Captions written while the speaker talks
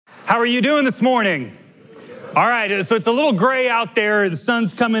How are you doing this morning? All right, so it's a little gray out there. The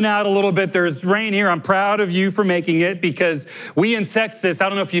sun's coming out a little bit. There's rain here. I'm proud of you for making it because we in Texas, I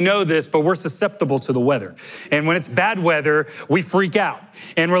don't know if you know this, but we're susceptible to the weather. And when it's bad weather, we freak out.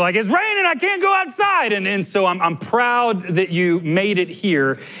 And we're like, it's raining, I can't go outside. And so I'm proud that you made it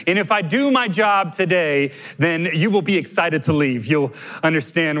here. And if I do my job today, then you will be excited to leave. You'll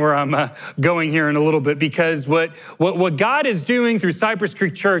understand where I'm going here in a little bit, because what God is doing through Cypress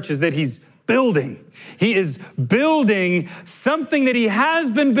Creek Church is that he's building. He is building something that he has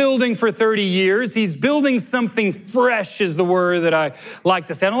been building for 30 years. He's building something fresh is the word that I like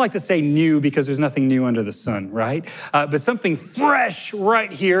to say. I don't like to say new because there's nothing new under the sun, right? But something fresh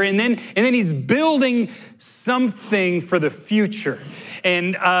right here. And then he's building something for the future.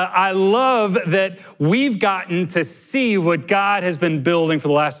 And I love that we've gotten to see what God has been building for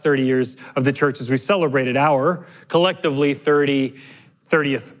the last 30 years of the church as we celebrated our collectively 30th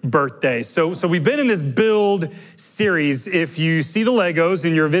birthday. So we've been in this build series. If you see the Legos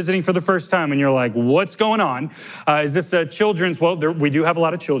and you're visiting for the first time and you're like, what's going on? Is this a children's? Well, we do have a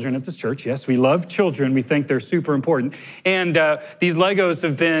lot of children at this church. Yes, we love children. We think they're super important. And these Legos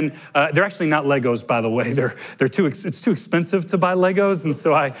have been, they're actually not Legos, by the way. It's too expensive to buy Legos. And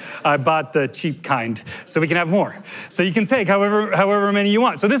so I bought the cheap kind so we can have more. So you can take however many you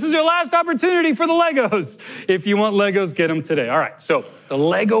want. So this is your last opportunity for the Legos. If you want Legos, get them today. All right, so the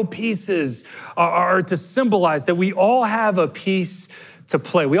Lego pieces are to symbolize that we all have a piece to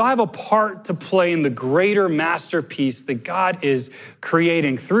play. We all have a part to play in the greater masterpiece that God is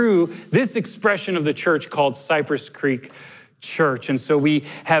creating through this expression of the church called Cypress Creek Church. And so we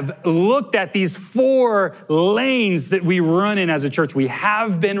have looked at these 4 lanes that we run in as a church. We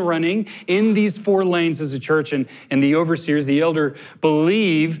have been running in these 4 lanes as a church, and the overseers, the elder,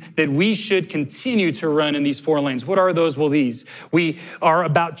 believe that we should continue to run in these 4 lanes. What are those? Well, these. We are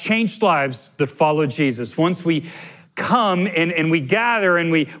about changed lives that follow Jesus. Once we come and we gather and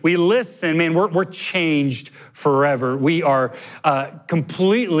we listen, man, we're changed forever. We are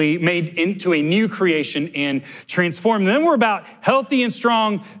completely made into a new creation and transformed. And then we're about healthy and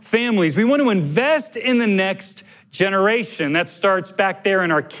strong families. We want to invest in the next generation. That starts back there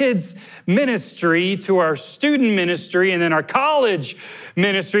in our kids' ministry to our student ministry and then our college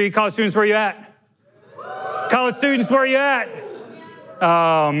ministry. College students, where are you at? College students, where are you at?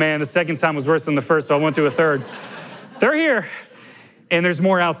 Oh, man, the second time was worse than the first, so I went to a third. They're here, and there's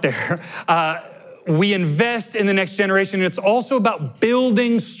more out there. We invest in the next generation, and it's also about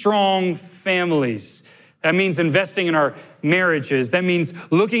building strong families. That means investing in our marriages. That means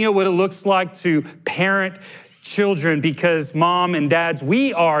looking at what it looks like to parent children, because mom and dads,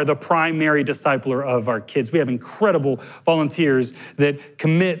 we are the primary discipler of our kids. We have incredible volunteers that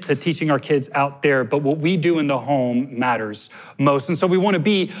commit to teaching our kids out there, but what we do in the home matters most. And so we want to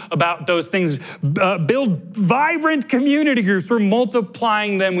be about those things. Build vibrant community groups. We're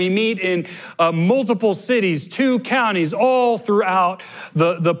multiplying them. We meet in multiple cities, 2 counties, all throughout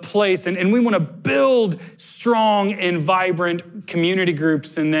the place. And we want to build strong and vibrant community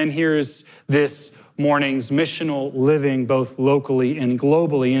groups. And then here's this morning's missional living, both locally and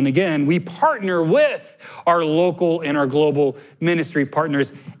globally. And again, we partner with our local and our global ministry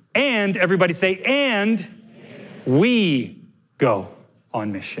partners. And everybody say, and we go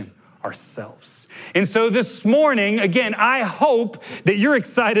on mission ourselves. And so this morning, again, I hope that you're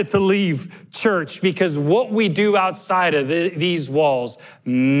excited to leave church, because what we do outside of these walls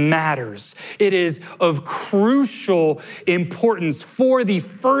matters. It is of crucial importance for the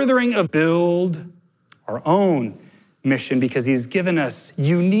furthering of build our own mission, because he's given us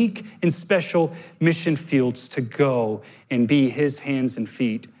unique and special mission fields to go and be his hands and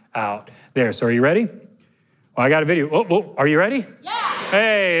feet out there. So are you ready? Well, I got a video. Oh, are you ready? Yeah.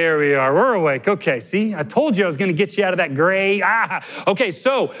 Hey, here we are. We're awake. Okay, see, I told you I was going to get you out of that gray. Okay,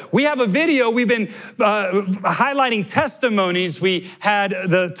 so we have a video. We've been highlighting testimonies. We had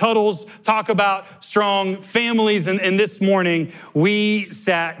the Tuttles talk about strong families, and this morning we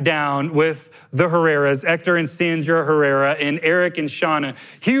sat down with the Herreras, Hector and Sandra Herrera, and Eric and Shauna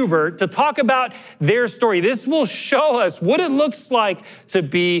Hubert, to talk about their story. This will show us what it looks like to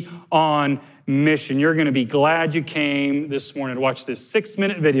be on mission. You're going to be glad you came this morning to watch this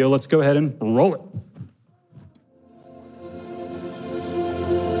 6-minute video. Let's go ahead and roll it.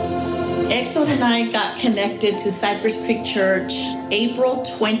 Hector and I got connected to Cypress Creek Church April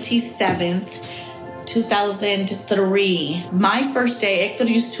 27th, 2003. My first day, Hector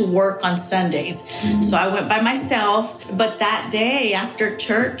used to work on Sundays. So I went by myself. But that day after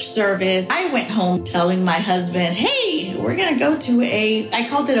church service, I went home telling my husband, hey, we're going to go to I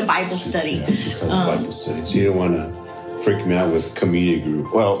called it a Bible study. Yeah, she called it Bible study. So you don't want to freaked me out with community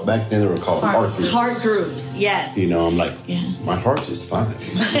group. Well, back then they were called heart groups. Heart groups, yes. You know, I'm like, Yeah. my heart is fine.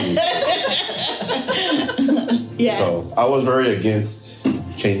 Yes. So I was very against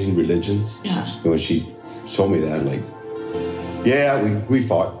changing religions. Yeah. And when she told me that, like, yeah, we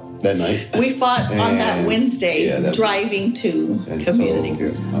fought that night. We fought on that And, Wednesday, yeah, that driving to And community so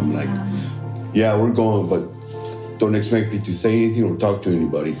group. I'm like, yeah, we're going, but don't expect me to say anything or talk to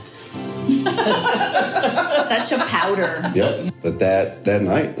anybody. Such a powder. Yep. But that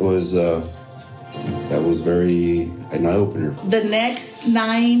night was very an eye opener. The next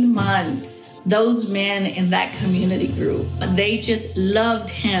 9 months, those men in that community group, they just loved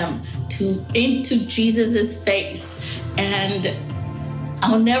him into Jesus's face. And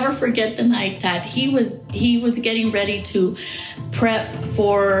I'll never forget the night that he was getting ready to prep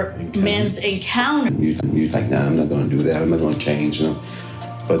for men's encounter. You're like, nah, I'm not going to do that. I'm not going to change. You know?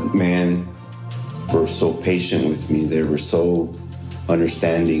 But man, were so patient with me. They were so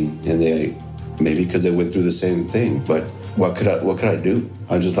understanding, and they maybe because they went through the same thing. But what could I do?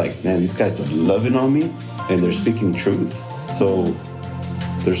 I'm just like, man, these guys are loving on me, and they're speaking truth. So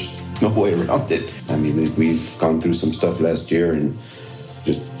there's no way around it. I mean, we've gone through some stuff last year, and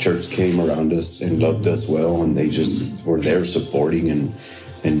just church came around us and loved us well, and they just were there supporting and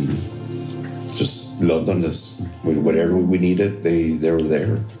just loved on us. Whatever we needed, they were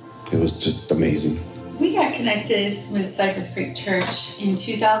there. It was just amazing. We got connected with Cypress Creek Church in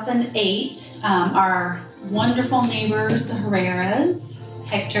 2008. Our wonderful neighbors, the Herreras,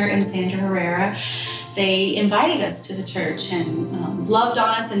 Hector and Sandra Herrera, they invited us to the church and loved on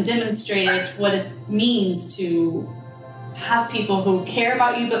us and demonstrated what it means to have people who care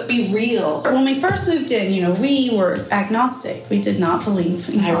about you but be real. When we first moved in, we were agnostic. We did not believe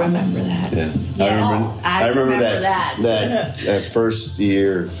in God. I remember that. Yeah, Yes, I remember that. that first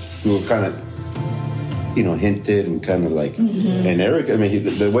year we were kind of, hinted and kind of like, and Eric, I mean,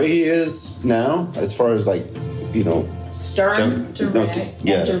 the way he is now, as far as like, Stern,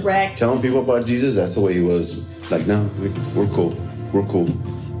 direct. telling people about Jesus, that's the way he was. Like, no, we're cool.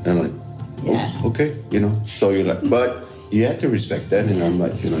 And I'm like, Yeah. okay, So you're like, but you have to respect that, and I'm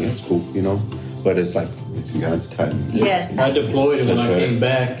like, that's cool, But it's like, it's in God's time. Yes. I deployed, and when That's I right. came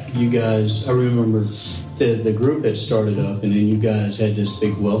back, you guys, I remember the group had started up, and then you guys had this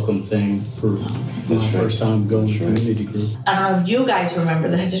big welcome thing for my That's right. first time going to That's right. community group. I don't know if you guys remember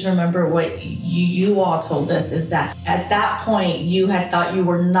this. I just remember what you all told us is that at that point you had thought you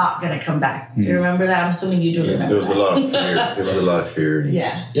were not going to come back. Do you remember that? I'm assuming you do remember There was that. a lot of fear. There was a lot of fear.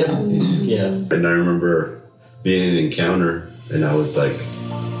 Yeah. Yep. Yeah. And I remember being in an encounter, and I was like,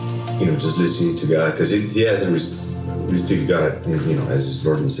 just listening to God, because he hasn't received God, as his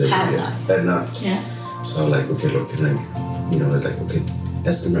Lord and Savior. Had not. Yeah. So I was like, okay, Lord, can I, okay,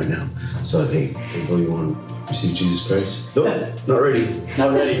 ask him right now. So I was like, hey, you want to receive Jesus Christ? No, not ready.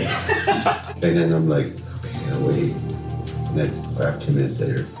 Not ready. And then I'm like, okay, I'll wait. And then 5-10 minutes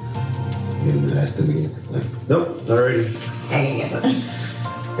later, and I asked him again, like, nope, not ready.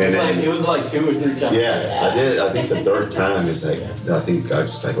 And then, It was like 2 or 3 times. yeah, I did. I think the third time is like, I think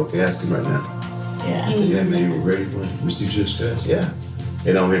God's just like, okay, ask him right now. Yeah. I said, yeah, man, you ready to receive Jesus Christ? Yeah.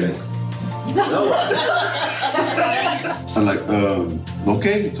 And I'm here like, no. I'm like,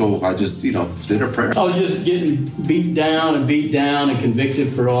 okay. So I just, did a prayer. I was just getting beat down and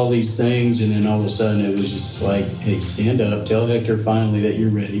convicted for all these things, and then all of a sudden it was just like, hey, stand up, tell Hector finally that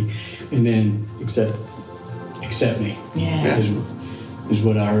you're ready, and then accept me. Yeah. Is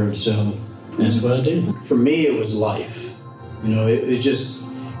what I heard. So that's what I did. For me, it was life. It just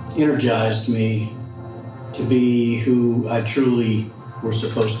energized me to be who I truly was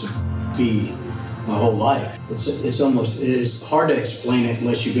supposed to be my whole life. It's hard to explain it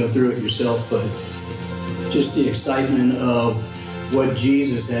unless you go through it yourself, but just the excitement of what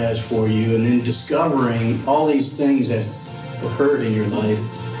Jesus has for you, and then discovering all these things that's occurred in your life,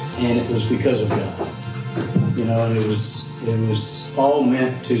 and it was because of God. And it was all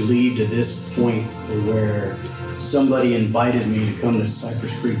meant to lead to this point where somebody invited me to come to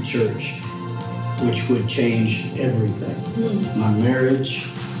Cypress Creek Church, which would change everything. My marriage,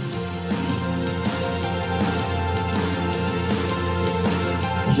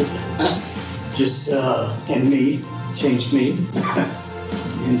 and me, changed me.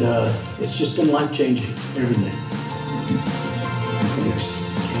 And it's just been life-changing, everything.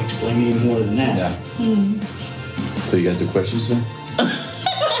 Can't explain any more than that. Yeah. So you got the questions, man? Because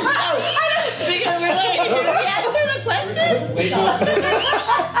we're like, did we answer the questions?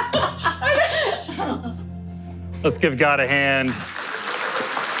 Let's give God a hand.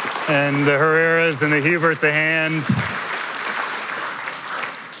 And the Herreras and the Huberts a hand.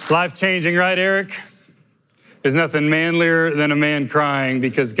 Life-changing, right, Eric? There's nothing manlier than a man crying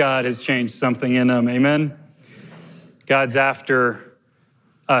because God has changed something in him. Amen? God's after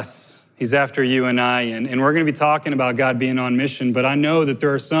us. He's after you and I. And we're going to be talking about God being on mission. But I know that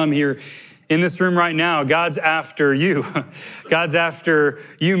there are some here in this room right now. God's after you. God's after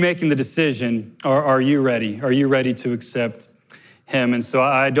you making the decision. Are you ready? Are you ready to accept him? And so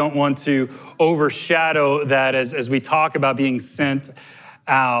I don't want to overshadow that as we talk about being sent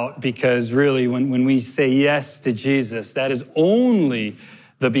out, because really when we say yes to Jesus, that is only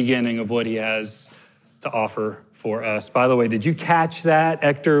the beginning of what he has to offer for us. By the way, did you catch that?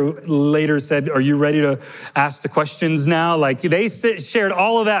 Hector later said, are you ready to ask the questions now? Like they shared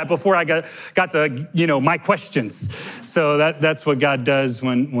all of that before I got to, my questions. So that's what God does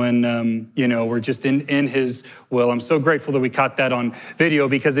when we're just in his will. I'm so grateful that we caught that on video,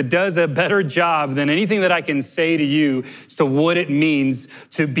 because it does a better job than anything that I can say to you as to what it means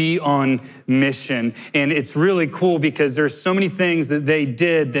to be on mission. And it's really cool because there's so many things that they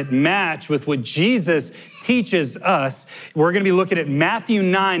did that match with what Jesus teaches us. We're going to be looking at Matthew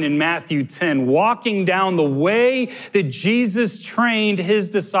 9 and Matthew 10, walking down the way that Jesus trained his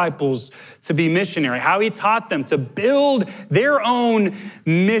disciples to be missionary, how he taught them to build their own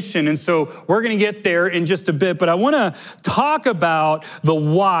mission. And so we're going to get there in just a bit, but I want to talk about the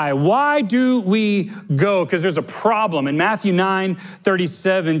why. Why do we go? Because there's a problem. In Matthew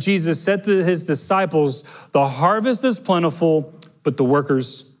 9:37, Jesus said to his disciples, the harvest is plentiful, but the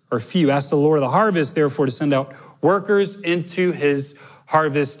workers are few. Ask the Lord of the harvest, therefore, to send out workers into his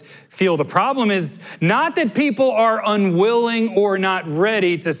harvest field. The problem is not that people are unwilling or not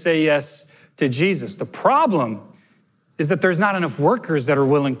ready to say yes to Jesus. The problem is that there's not enough workers that are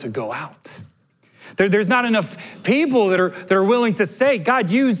willing to go out. There's not enough people that are willing to say, God,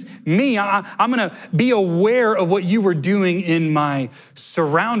 use me. I'm going to be aware of what you were doing in my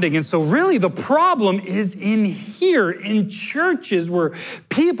surrounding. And so really the problem is in here, in churches where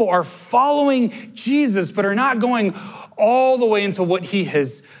people are following Jesus, but are not going all the way into what he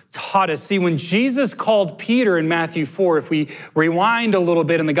has taught us. See, when Jesus called Peter in Matthew 4, if we rewind a little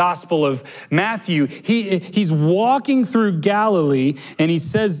bit in the Gospel of Matthew, he's walking through Galilee and he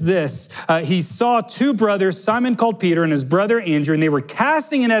says this, he saw two brothers, Simon called Peter and his brother Andrew, and they were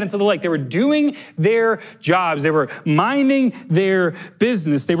casting a net into the lake. They were doing their jobs. They were minding their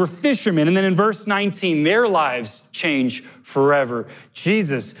business. They were fishermen. And then in verse 19, their lives change forever.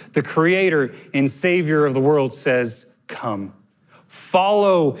 Jesus, the creator and savior of the world, says, come.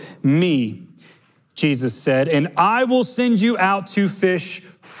 Follow me, Jesus said, and I will send you out to fish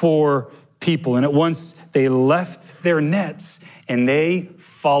for people. And at once they left their nets and they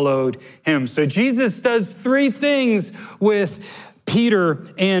followed him. So Jesus does three things with Peter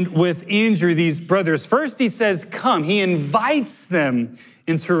and with Andrew, these brothers. First, he says, come. He invites them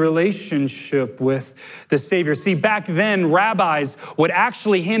into relationship with the Savior. See, back then, rabbis would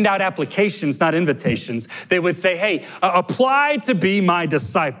actually hand out applications, not invitations. They would say, hey, apply to be my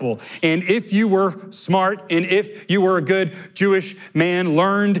disciple. And if you were smart and if you were a good Jewish man,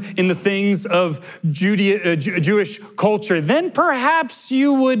 learned in the things of Jewish culture, then perhaps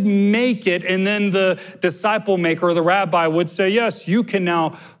you would make it. And then the disciple maker or the rabbi would say, yes, you can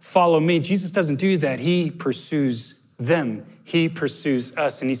now follow me. Jesus doesn't do that. He pursues them. He pursues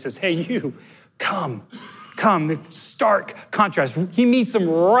us and he says, hey, you, come. The stark contrast. He meets them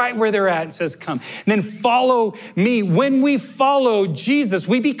right where they're at and says, come. And then follow me. When we follow Jesus,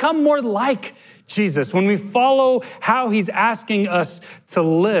 we become more like Jesus. When we follow how he's asking us to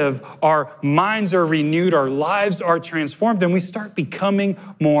live, our minds are renewed, our lives are transformed, and we start becoming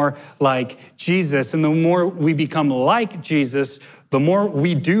more like Jesus. And the more we become like Jesus, the more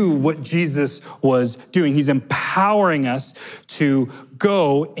we do what Jesus was doing. He's empowering us to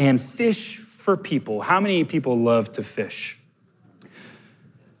go and fish for people. How many people love to fish?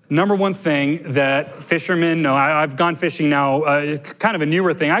 Number one thing that fishermen know, I've gone fishing now, it's kind of a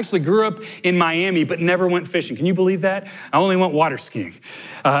newer thing. I actually grew up in Miami, but never went fishing. Can you believe that? I only went water skiing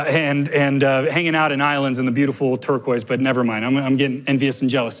and hanging out in islands in the beautiful turquoise, but never mind. I'm getting envious and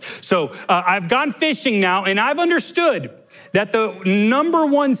jealous. So I've gone fishing now, and I've understood that the number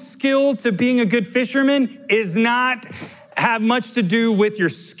one skill to being a good fisherman is not have much to do with your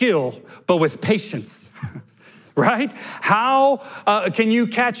skill, but with patience. Right? How can you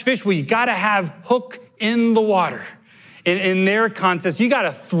catch fish? Well, you got to have hook in the water. In their context, you got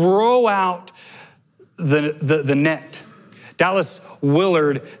to throw out the net. Dallas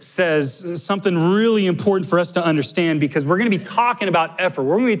Willard says something really important for us to understand, because we're going to be talking about effort.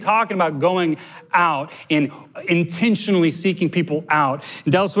 We're going to be talking about going out and intentionally seeking people out.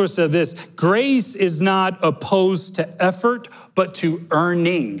 And Dallas Willard said this: grace is not opposed to effort, but to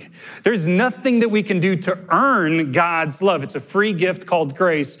earning. There's nothing that we can do to earn God's love. It's a free gift called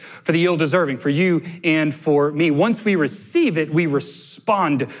grace for the ill-deserving, for you and for me. Once we receive it, we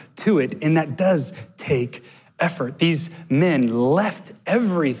respond to it, and that does take effort. These men left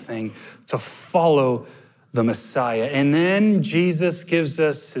everything to follow the Messiah. And then Jesus gives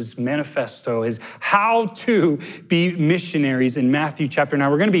us his manifesto, his how to be missionaries in Matthew chapter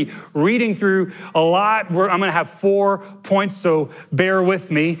 9. We're going to be reading through a lot. I'm going to have 4 points, so bear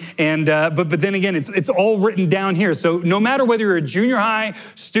with me. And but then again, it's all written down here. So no matter whether you're a junior high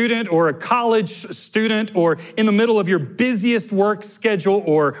student or a college student or in the middle of your busiest work schedule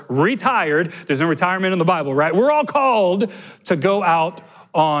or retired, there's no retirement in the Bible, right? We're all called to go out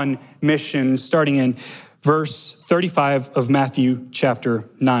on mission, starting in verse 35 of Matthew chapter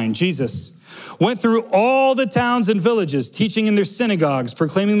 9. Jesus went through all the towns and villages, teaching in their synagogues,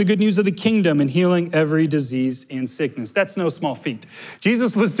 proclaiming the good news of the kingdom, and healing every disease and sickness. That's no small feat.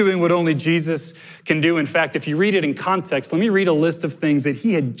 Jesus was doing what only Jesus can do. In fact, if you read it in context, let me read a list of things that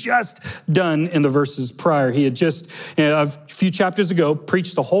he had just done in the verses prior. He had just, a few chapters ago,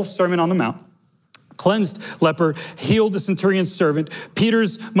 preached the whole Sermon on the Mount, cleansed leper, healed the centurion's servant.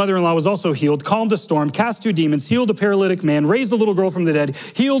 Peter's mother-in-law was also healed, calmed a storm, cast 2 demons, healed a paralytic man, raised a little girl from the dead,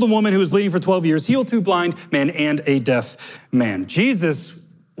 healed a woman who was bleeding for 12 years, healed 2 blind men and a deaf man. Jesus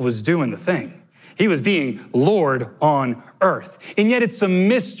was doing the thing. He was being Lord on earth. And yet it's a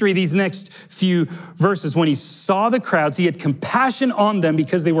mystery, these next few verses. When he saw the crowds, he had compassion on them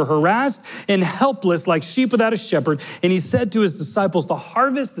because they were harassed and helpless like sheep without a shepherd. And he said to his disciples, the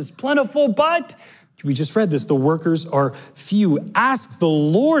harvest is plentiful, but we just read this, the workers are few. Ask the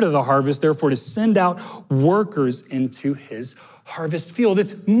Lord of the harvest, therefore, to send out workers into his harvest field.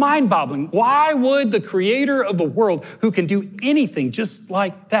 It's mind-boggling. Why would the creator of the world, who can do anything just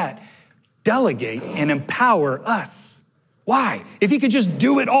like that, delegate and empower us? Why? If he could just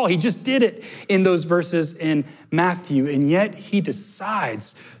do it all, he just did it in those verses in Matthew, and yet he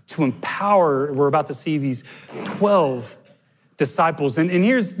decides to empower, we're about to see these 12 disciples. And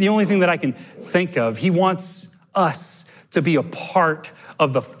here's the only thing that I can think of. He wants us to be a part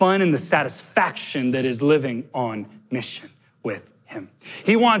of the fun and the satisfaction that is living on mission with him.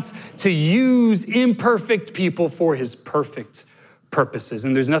 He wants to use imperfect people for his perfect purposes.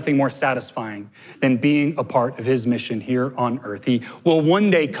 And there's nothing more satisfying than being a part of his mission here on earth. He will one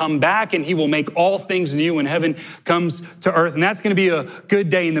day come back and he will make all things new when heaven comes to earth. And that's going to be a good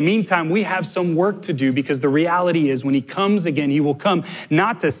day. In the meantime, we have some work to do, because the reality is when he comes again, he will come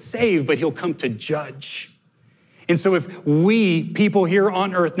not to save, but he'll come to judge. And so if we, people here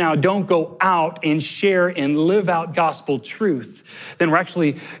on earth now, don't go out and share and live out gospel truth, then we're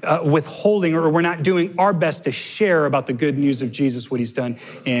actually withholding, or we're not doing our best to share about the good news of Jesus, what he's done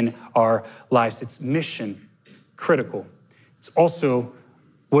in our lives. It's mission critical. It's also,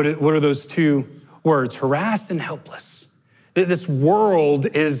 what are those 2 words? Harassed and helpless. This world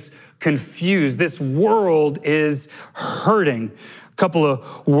is confused. This world is hurting. Couple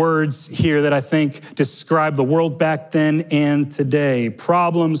of words here that I think describe the world back then and today: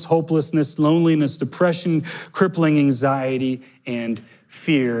 problems, hopelessness, loneliness, depression, crippling anxiety, and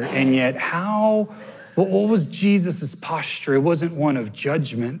fear. And yet what was Jesus's posture? It wasn't one of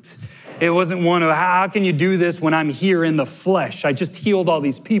judgment. It wasn't one of, how can you do this when I'm here in the flesh? I just healed all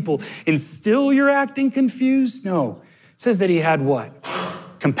these people and still you're acting confused? No, it says that he had what?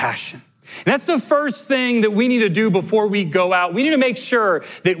 Compassion. And that's the first thing that we need to do before we go out. We need to make sure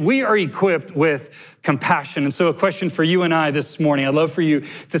that we are equipped with compassion. And so a question for you and I this morning, I'd love for you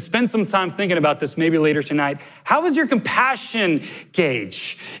to spend some time thinking about this, maybe later tonight. How is your compassion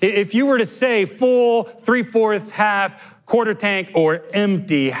gauge? If you were to say full, 3/4, half, quarter tank, or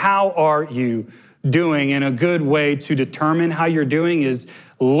empty, how are you doing? And a good way to determine how you're doing is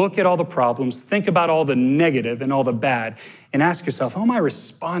look at all the problems, think about all the negative and all the bad, and ask yourself, how am I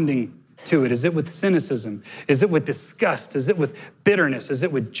responding to it? Is it with cynicism? Is it with disgust? Is it with bitterness? Is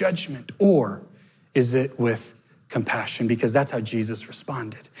it with judgment? Or is it with compassion? Because that's how Jesus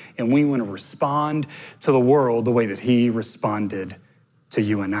responded. And we want to respond to the world the way that he responded to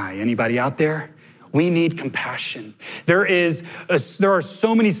you and I. Anybody out there? We need compassion. There are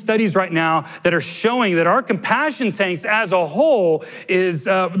so many studies right now that are showing that our compassion tanks as a whole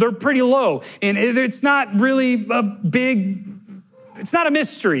they're pretty low. And it's not really a big It's not a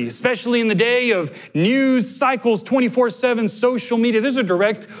mystery, especially in the day of news cycles, 24/7 social media. There's a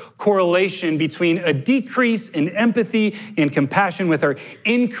direct correlation between a decrease in empathy and compassion with our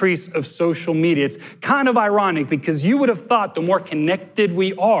increase of social media. It's kind of ironic because you would have thought the more connected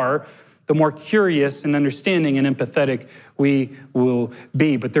we are, the more curious and understanding and empathetic we will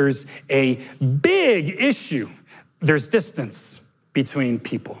be. But there's a big issue. There's distance between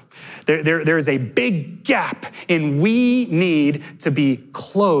people. There's a big gap, and we need to be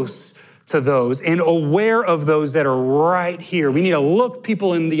close to those and aware of those that are right here. We need to look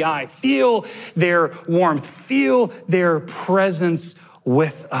people in the eye, feel their warmth, feel their presence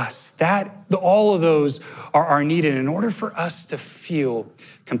with us. All of those are needed in order for us to feel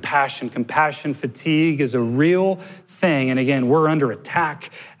compassion. Compassion fatigue is a real thing. And again, we're under attack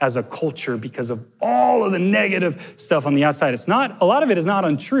as a culture because of all of the negative stuff on the outside. A lot of it is not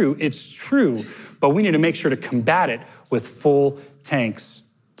untrue. It's true, but we need to make sure to combat it with full tanks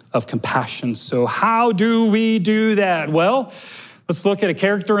of compassion. So how do we do that? Well, let's look at a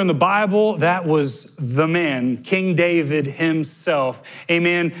character in the Bible that was the man, King David himself, a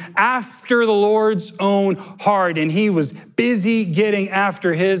man after the Lord's own heart. And he was busy getting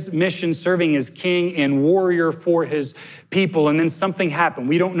after his mission, serving as king and warrior for his people. And then something happened.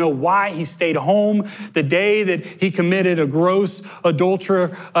 We don't know why he stayed home the day that he committed a gross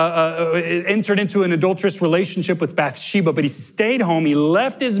adulterer, entered into an adulterous relationship with Bathsheba, but he stayed home. He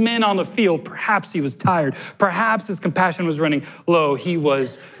left his men on the field. Perhaps he was tired. Perhaps his compassion was running low. He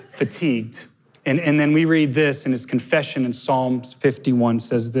was fatigued. And then we read this in his confession in Psalms 51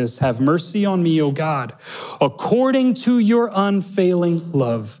 says this, "Have mercy on me, O God, according to your unfailing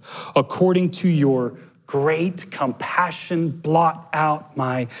love, according to your great compassion, blot out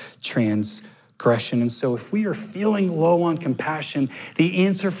my transgression." And so if we are feeling low on compassion, the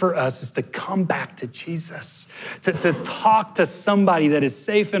answer for us is to come back to Jesus, to talk to somebody that is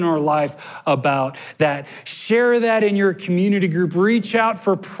safe in our life about that. Share that in your community group. Reach out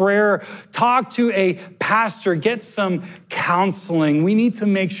for prayer. Talk to a pastor. Get some counseling. We need to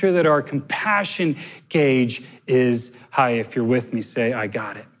make sure that our compassion gauge is high. If you're with me, say, I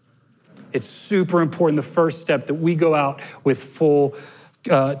got it. It's super important, the first step, that we go out with full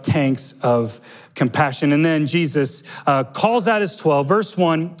tanks of compassion. And then Jesus calls out his 12, verse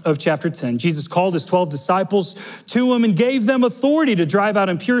 1 of chapter 10. Jesus called his 12 disciples to him and gave them authority to drive out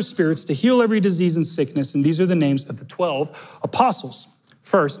impure spirits, to heal every disease and sickness. And these are the names of the 12 apostles.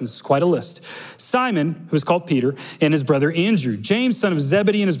 First, and this is quite a list, Simon, who is called Peter, and his brother Andrew, James, son of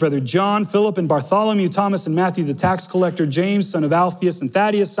Zebedee, and his brother John, Philip and Bartholomew, Thomas and Matthew, the tax collector, James, son of Alphaeus and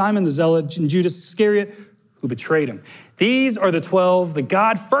Thaddeus, Simon the Zealot, and Judas Iscariot, who betrayed him. These are the 12 that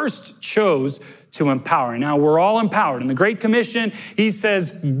God first chose to empower. Now, we're all empowered. In the Great Commission, he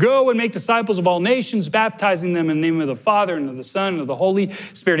says, go and make disciples of all nations, baptizing them in the name of the Father and of the Son and of the Holy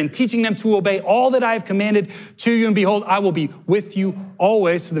Spirit, and teaching them to obey all that I have commanded to you. And behold, I will be with you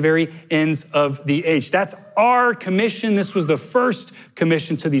always to the very ends of the age. That's our commission. This was the first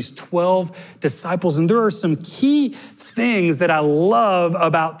commission to these 12 disciples. And there are some key things that I love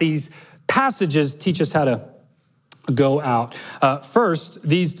about these passages teach us how to go out. First,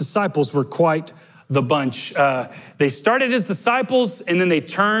 these disciples were quite the bunch. They started as disciples and then they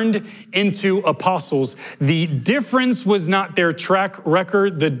turned into apostles. The difference was not their track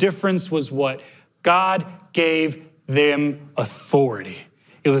record. The difference was what? God gave them authority.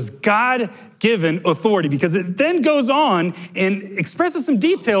 It was God-given authority, because it then goes on and expresses some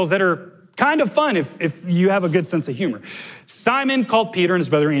details that are kind of fun if you have a good sense of humor. Simon called Peter and his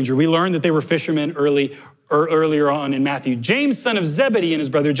brother Andrew. We learned that they were fishermen earlier on in Matthew. James, son of Zebedee, and his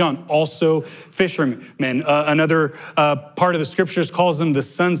brother John, also fishermen. Another part of the scriptures calls them the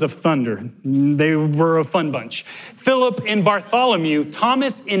sons of thunder. They were a fun bunch. Philip and Bartholomew,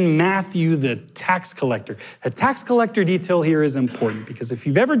 Thomas and Matthew, the tax collector. The tax collector detail here is important, because if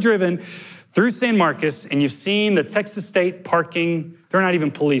you've ever driven through San Marcos and you've seen the Texas State parking, they're not even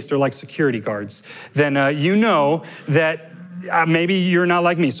police, they're like security guards, then you know that maybe you're not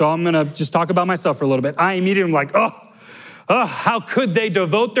like me, so I'm gonna just talk about myself for a little bit. I immediately am like, how could they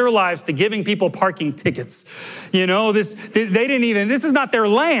devote their lives to giving people parking tickets? You know, this is not their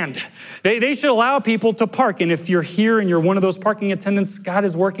land. They should allow people to park. And if you're here and you're one of those parking attendants, God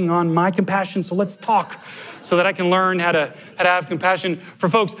is working on my compassion, so let's talk so that I can learn how to have compassion for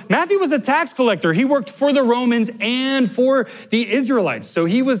folks. Matthew was a tax collector. He worked for the Romans and for the Israelites. So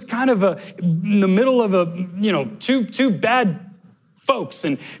he was kind of in the middle of two bad folks,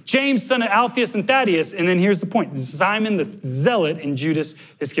 and James, son of Alphaeus and Thaddeus. And then here's the point: Simon the Zealot and Judas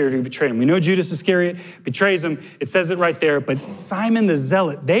Iscariot who betrayed him. We know Judas Iscariot betrays him. It says it right there. But Simon the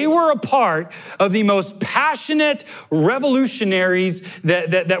Zealot, they were a part of the most passionate revolutionaries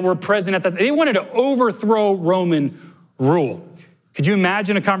that were present at that. They wanted to overthrow Roman rule. Could you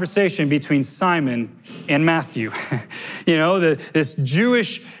imagine a conversation between Simon and Matthew? This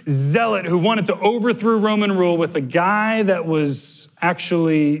Jewish zealot who wanted to overthrow Roman rule with a guy that was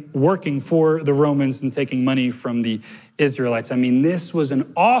actually working for the Romans and taking money from the Israelites. I mean, this was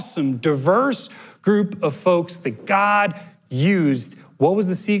an awesome, diverse group of folks that God used. What was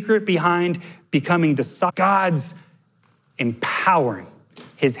the secret behind becoming disciples? God's empowering,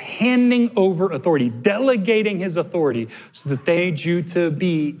 his handing over authority, delegating his authority so that they need you to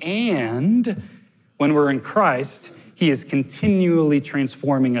be. And when we're in Christ, he is continually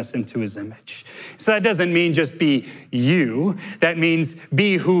transforming us into his image. So that doesn't mean just be you. That means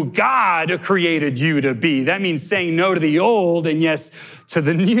be who God created you to be. That means saying no to the old and yes to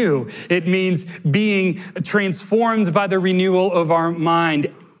the new. It means being transformed by the renewal of our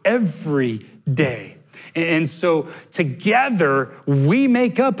mind every day. And so together, we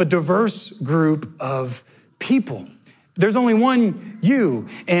make up a diverse group of people. There's only one you.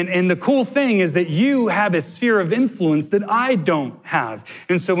 And the cool thing is that you have a sphere of influence that I don't have.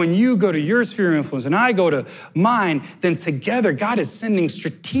 And so when you go to your sphere of influence and I go to mine, then together God is sending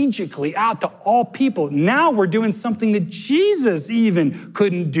strategically out to all people. Now we're doing something that Jesus even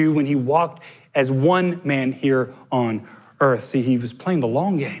couldn't do when he walked as one man here on earth. See, he was playing the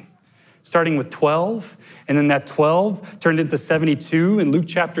long game, starting with 12. And then that 12 turned into 72 in Luke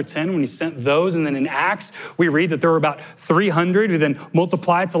chapter 10 when he sent those. And then in Acts, we read that there were about 300 who then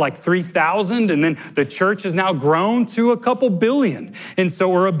multiplied to like 3,000. And then the church has now grown to a couple billion. And so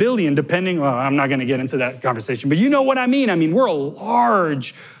we're a billion, depending, well, I'm not going to get into that conversation, but you know what I mean. I mean, we're a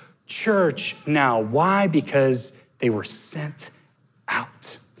large church now. Why? Because they were sent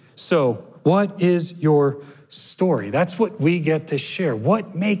out. So what is your story? That's what we get to share.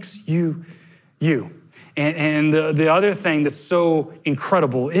 What makes you you? And the other thing that's so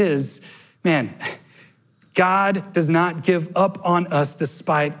incredible is, man, God does not give up on us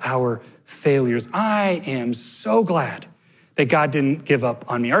despite our failures. I am so glad that God didn't give up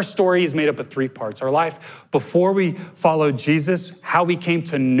on me. Our story is made up of 3 parts. Our life before we followed Jesus, how we came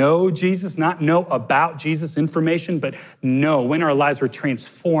to know Jesus, not know about Jesus information, but know when our lives were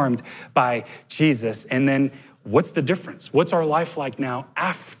transformed by Jesus. And then what's the difference? What's our life like now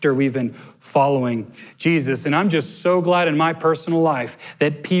after we've been following Jesus? And I'm just so glad in my personal life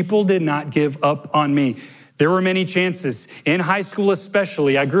that people did not give up on me. There were many chances. In high school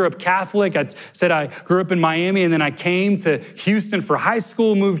especially, I grew up Catholic. I said I grew up in Miami, and then I came to Houston for high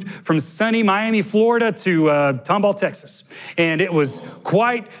school, moved from sunny Miami, Florida to Tomball, Texas. And it was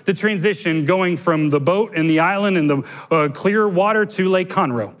quite the transition going from the boat and the island and the clear water to Lake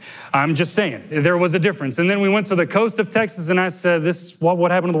Conroe. I'm just saying, there was a difference. And then we went to the coast of Texas, and I said, what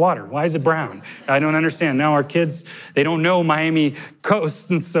happened to the water? Why is it brown? I don't understand. Now our kids, they don't know Miami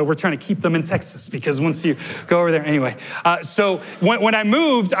coast, and so we're trying to keep them in Texas because once you go over there. Anyway, so when I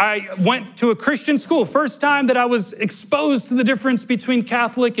moved, I went to a Christian school. First time that I was exposed to the difference between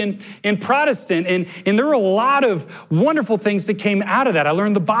Catholic and Protestant. And there were a lot of wonderful things that came out of that. I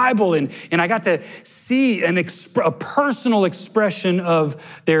learned the Bible, and I got to see a personal expression of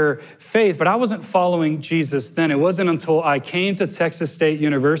their faith. But I wasn't following Jesus then. It wasn't until I came to Texas State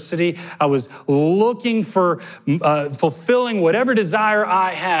University, I was looking for fulfilling whatever desire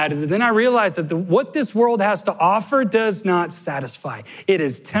I had. And then I realized that what this world has to offer does not satisfy. It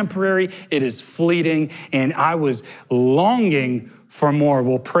is temporary, it is fleeting, and I was longing for more.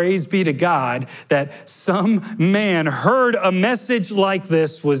 Well, praise be to God that some man heard a message like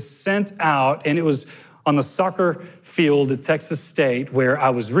this was sent out, and it was on the soccer field at Texas State where I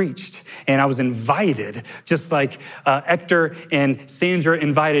was reached and I was invited, just like Hector and Sandra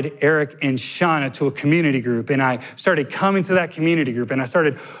invited Eric and Shauna to a community group. And I started coming to that community group and I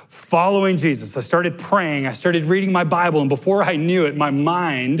started following Jesus. I started praying. I started reading my Bible. And before I knew it, my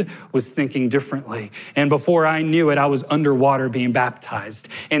mind was thinking differently. And before I knew it, I was underwater being baptized.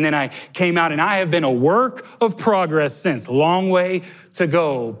 And then I came out, and I have been a work of progress since. Long way to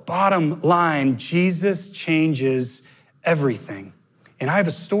go. Bottom line, Jesus changes everything. And I have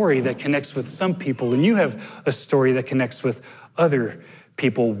a story that connects with some people, and you have a story that connects with other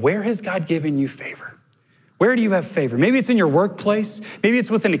people. Where has God given you favor? Where do you have favor? Maybe it's in your workplace. Maybe it's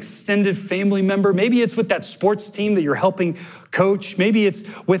with an extended family member. Maybe it's with that sports team that you're helping coach. Maybe it's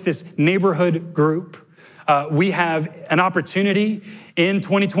with this neighborhood group. We have an opportunity in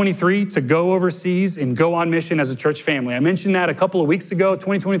 2023 to go overseas and go on mission as a church family. I mentioned that a couple of weeks ago.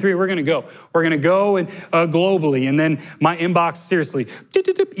 2023, we're going to go. We're going to go and, globally. And then my inbox, seriously,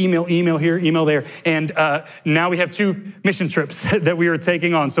 email here, email there. And now we have 2 mission trips that we are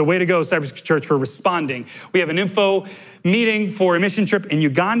taking on. So way to go, Cypress Church, for responding. We have an info meeting for a mission trip in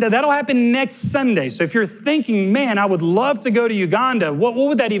Uganda. That'll happen next Sunday. So if you're thinking, man, I would love to go to Uganda, what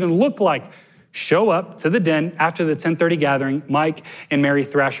would that even look like? Show up to the den after the 10:30 gathering. Mike and Mary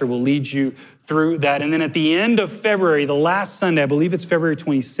Thrasher will lead you through that. And then at the end of February, the last Sunday, I believe it's February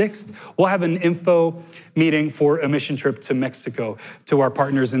 26th, we'll have an info meeting for a mission trip to Mexico, to our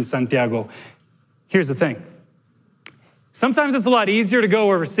partners in Santiago. Here's the thing. Sometimes it's a lot easier to go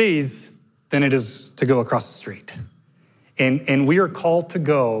overseas than it is to go across the street. And we are called to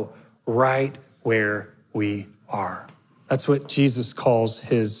go right where we are. That's what Jesus calls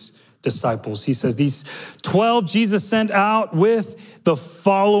his disciples. He says, these 12 Jesus sent out with the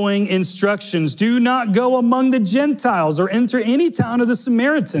following instructions. Do not go among the Gentiles or enter any town of the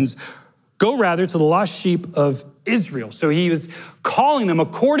Samaritans. Go rather to the lost sheep of Israel. So he was calling them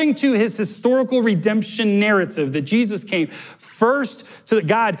according to his historical redemption narrative that Jesus came first to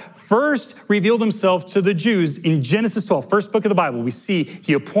God, first revealed himself to the Jews in Genesis 12, first book of the Bible. We see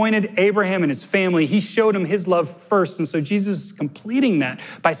he appointed Abraham and his family. He showed him his love first. And so Jesus is completing that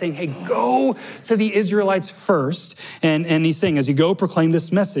by saying, hey, go to the Israelites first. And he's saying, as you go, proclaim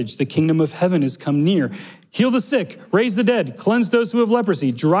this message, the kingdom of heaven has come near. Heal the sick, raise the dead, cleanse those who have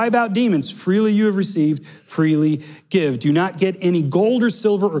leprosy, drive out demons. Freely you have received, freely give. Do not get any gold or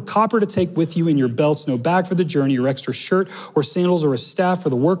silver or copper to take with you in your belts, no bag for the journey, or extra shirt or sandals or a staff, for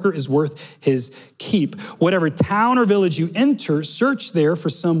the worker is worth his keep. Whatever town or village you enter, search there for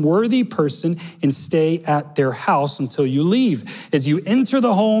some worthy person and stay at their house until you leave. As you enter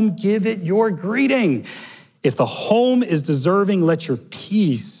the home, give it your greeting. If the home is deserving, let your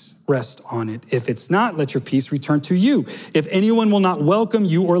peace rest on it. If it's not, let your peace return to you. If anyone will not welcome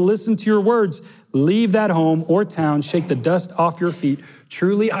you or listen to your words, leave that home or town, shake the dust off your feet.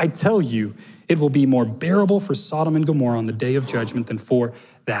 Truly, I tell you, it will be more bearable for Sodom and Gomorrah on the day of judgment than for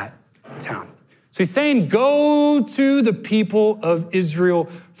that town. So he's saying, go to the people of Israel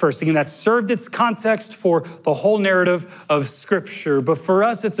first. Again, that served its context for the whole narrative of Scripture. But for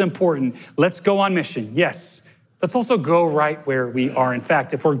us, it's important. Let's go on mission. Yes. Let's also go right where we are. In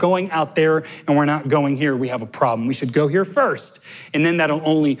fact, if we're going out there and we're not going here, we have a problem. We should go here first, and then that'll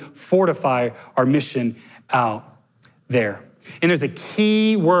only fortify our mission out there. And there's a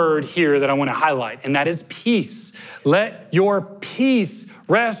key word here that I want to highlight, and that is peace. Let your peace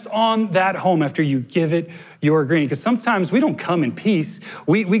rest on that home after you give it your greeting. Because sometimes we don't come in peace.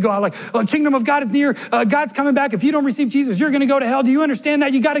 We go out like, oh, the kingdom of God is near. God's coming back. If you don't receive Jesus, you're going to go to hell. Do you understand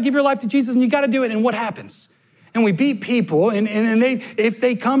that? You got to give your life to Jesus, and you got to do it. And what happens? And we beat people, and if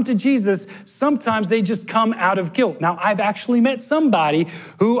they come to Jesus, sometimes they just come out of guilt. Now, I've actually met somebody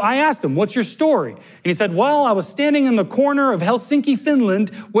who I asked him, what's your story? And he said, well, I was standing in the corner of Helsinki, Finland,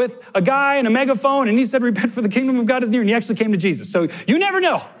 with a guy and a megaphone, and he said, repent, for the kingdom of God is near, and he actually came to Jesus. So you never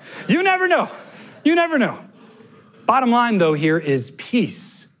know. You never know. You never know. Bottom line, though, here is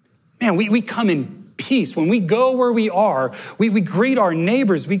peace. Man, we come in peace. When we go where we are, we greet our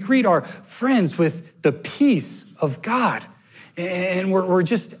neighbors, we greet our friends with the peace of God. And we're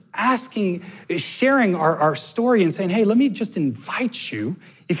just sharing our story and saying, hey, let me just invite you.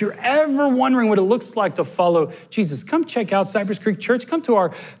 If you're ever wondering what it looks like to follow Jesus, come check out Cypress Creek Church. Come to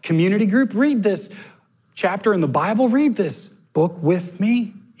our community group. Read this chapter in the Bible. Read this book with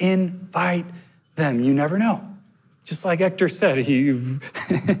me. Invite them. You never know. Just like Hector said, he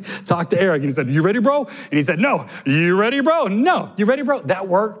talked to Eric and he said, you ready, bro? And he said, no. You ready, bro? No. You ready, bro? That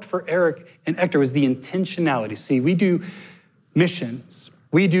worked for Eric and Hector. Was the intentionality. See, we do missions.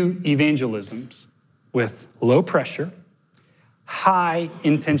 We do evangelisms with low pressure, high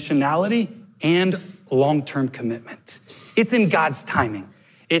intentionality, and long-term commitment. It's in God's timing.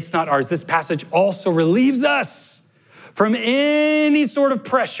 It's not ours. This passage also relieves us from any sort of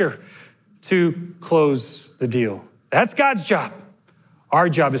pressure to close the deal. That's God's job. Our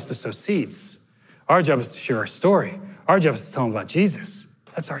job is to sow seeds. Our job is to share our story. Our job is to tell them about Jesus.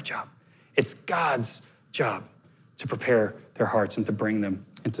 That's our job. It's God's job to prepare their hearts and to bring them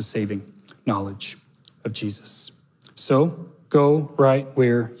into saving knowledge of Jesus. So go right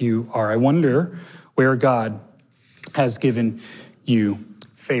where you are. I wonder where God has given you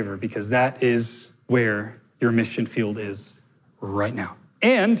favor, because that is where your mission field is right now.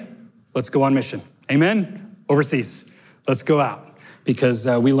 And let's go on mission. Amen? Overseas. Let's go out. because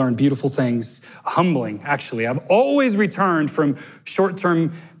we learn beautiful things, humbling, actually. I've always returned from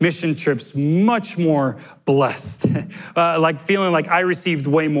short-term mission trips much more blessed, like feeling like I received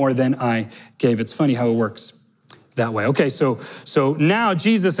way more than I gave. It's funny how it works that way. Okay, so now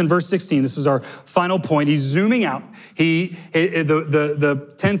Jesus in verse 16, this is our final point. He's zooming out.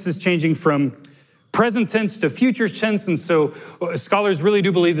 The tense is changing from present tense to future tense, and so scholars really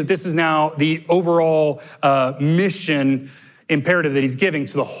do believe that this is now the overall mission imperative that he's giving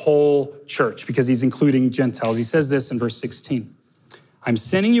to the whole church because he's including Gentiles. He says this in verse 16. I'm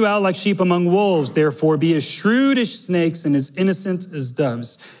sending you out like sheep among wolves. Therefore, be as shrewd as snakes and as innocent as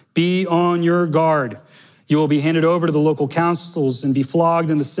doves. Be on your guard. You will be handed over to the local councils and be flogged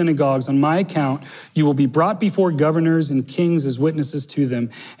in the synagogues. On my account, you will be brought before governors and kings as witnesses to them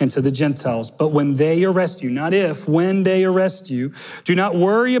and to the Gentiles. But when they arrest you, not if, when they arrest you, do not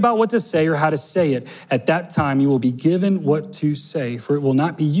worry about what to say or how to say it. At that time, you will be given what to say, for it will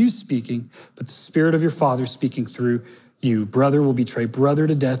not be you speaking, but the Spirit of your Father speaking through you. Brother will betray brother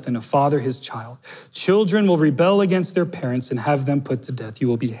to death and a father his child. Children will rebel against their parents and have them put to death. You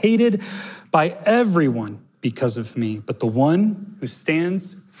will be hated by everyone because of me, but the one who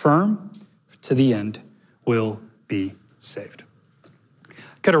stands firm to the end will be saved. I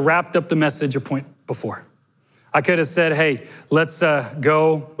could have wrapped up the message a point before. I could have said, hey, let's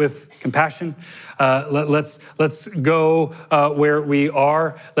go with compassion. Let's go where we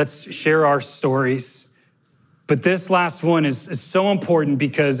are. Let's share our stories. But this last one is so important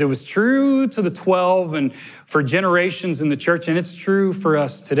because it was true to the 12 and for generations in the church, and it's true for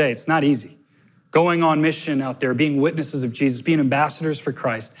us today. It's not easy. Going on mission out there, being witnesses of Jesus, being ambassadors for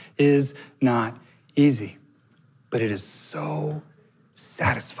Christ is not easy. But it is so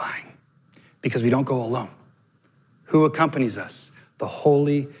satisfying because we don't go alone. Who accompanies us? The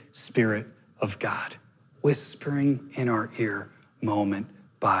Holy Spirit of God, whispering in our ear moment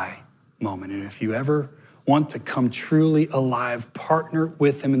by moment. And if you ever want to come truly alive, partner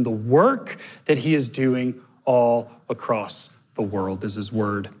with him in the work that he is doing all across the world as his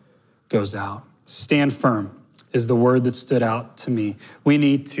word goes out. Stand firm is the word that stood out to me. We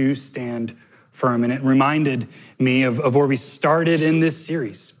need to stand firm. And it reminded me of where we started in this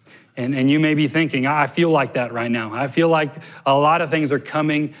series. And you may be thinking, I feel like that right now. I feel like a lot of things are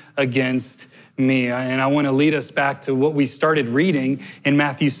coming against me. And I want to lead us back to what we started reading in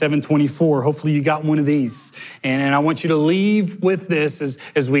Matthew 7:24. Hopefully you got one of these. And I want you to leave with this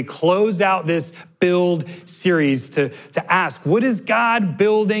as we close out this build series to ask, what is God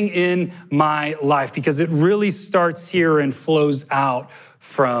building in my life? Because it really starts here and flows out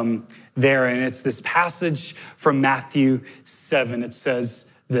from there. And it's this passage from Matthew 7. It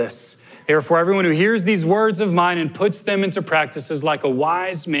says this. Therefore, everyone who hears these words of mine and puts them into practice is like a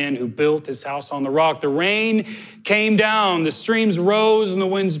wise man who built his house on the rock. The rain came down, the streams rose, and the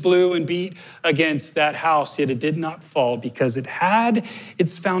winds blew and beat against that house. Yet it did not fall because it had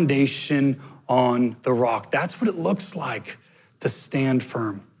its foundation on the rock. That's what it looks like to stand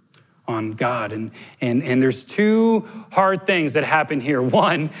firm on God. And there's two hard things that happen here.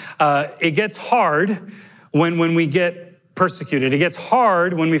 One, it gets hard when we get persecuted. It gets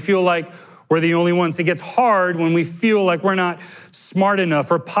hard when we feel like we're the only ones. It gets hard when we feel like we're not smart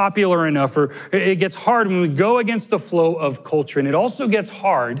enough or popular enough, or it gets hard when we go against the flow of culture. And it also gets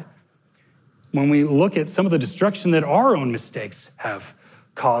hard when we look at some of the destruction that our own mistakes have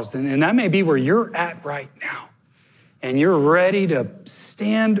caused. And that may be where you're at right now. And you're ready to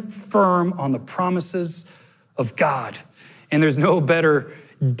stand firm on the promises of God. And there's no better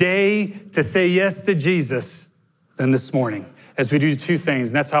day to say yes to Jesus than this morning, as we do two things,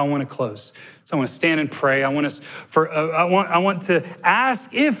 and that's how I want to close. So I want to stand and pray. I want to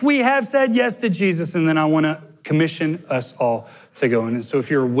ask if we have said yes to Jesus, and then I want to commission us all to go. And so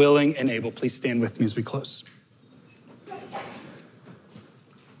if you're willing and able, please stand with me as we close.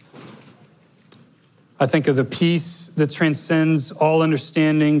 I think of the peace that transcends all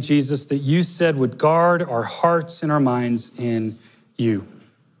understanding, Jesus, that you said would guard our hearts and our minds in you.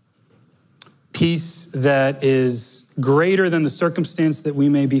 Peace that is greater than the circumstance that we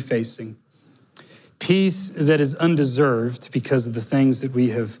may be facing. Peace that is undeserved because of the things that we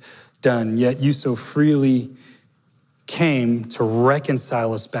have done, yet you so freely came to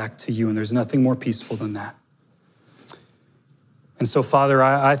reconcile us back to you, and there's nothing more peaceful than that. And so, Father,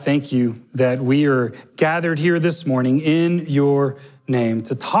 I thank you that we are gathered here this morning in your name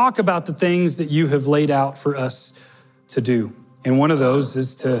to talk about the things that you have laid out for us to do. And one of those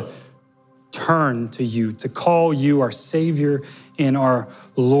is to turn to you, to call you our Savior and our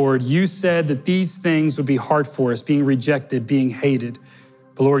Lord. You said that these things would be hard for us, being rejected, being hated.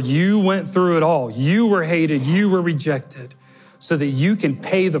 But Lord, you went through it all. You were hated, you were rejected, so that you can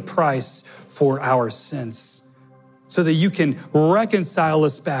pay the price for our sins, so that you can reconcile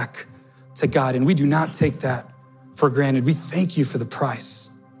us back to God. And we do not take that for granted. We thank you for the price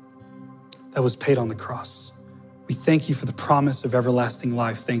that was paid on the cross. We thank you for the promise of everlasting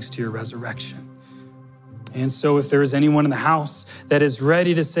life thanks to your resurrection. And so if there is anyone in the house that is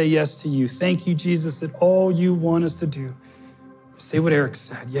ready to say yes to you, thank you, Jesus, that all you want us to do is say what Eric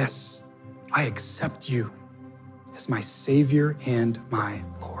said. Yes, I accept you as my Savior and my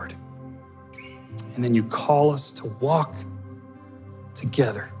Lord. And then you call us to walk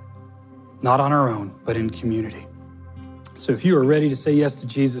together, not on our own, but in community. So if you are ready to say yes to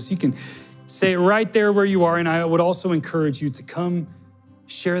Jesus, you can say it right there where you are. And I would also encourage you to come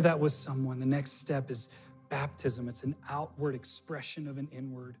share that with someone. The next step is baptism. It's an outward expression of an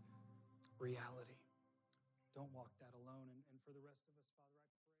inward reality.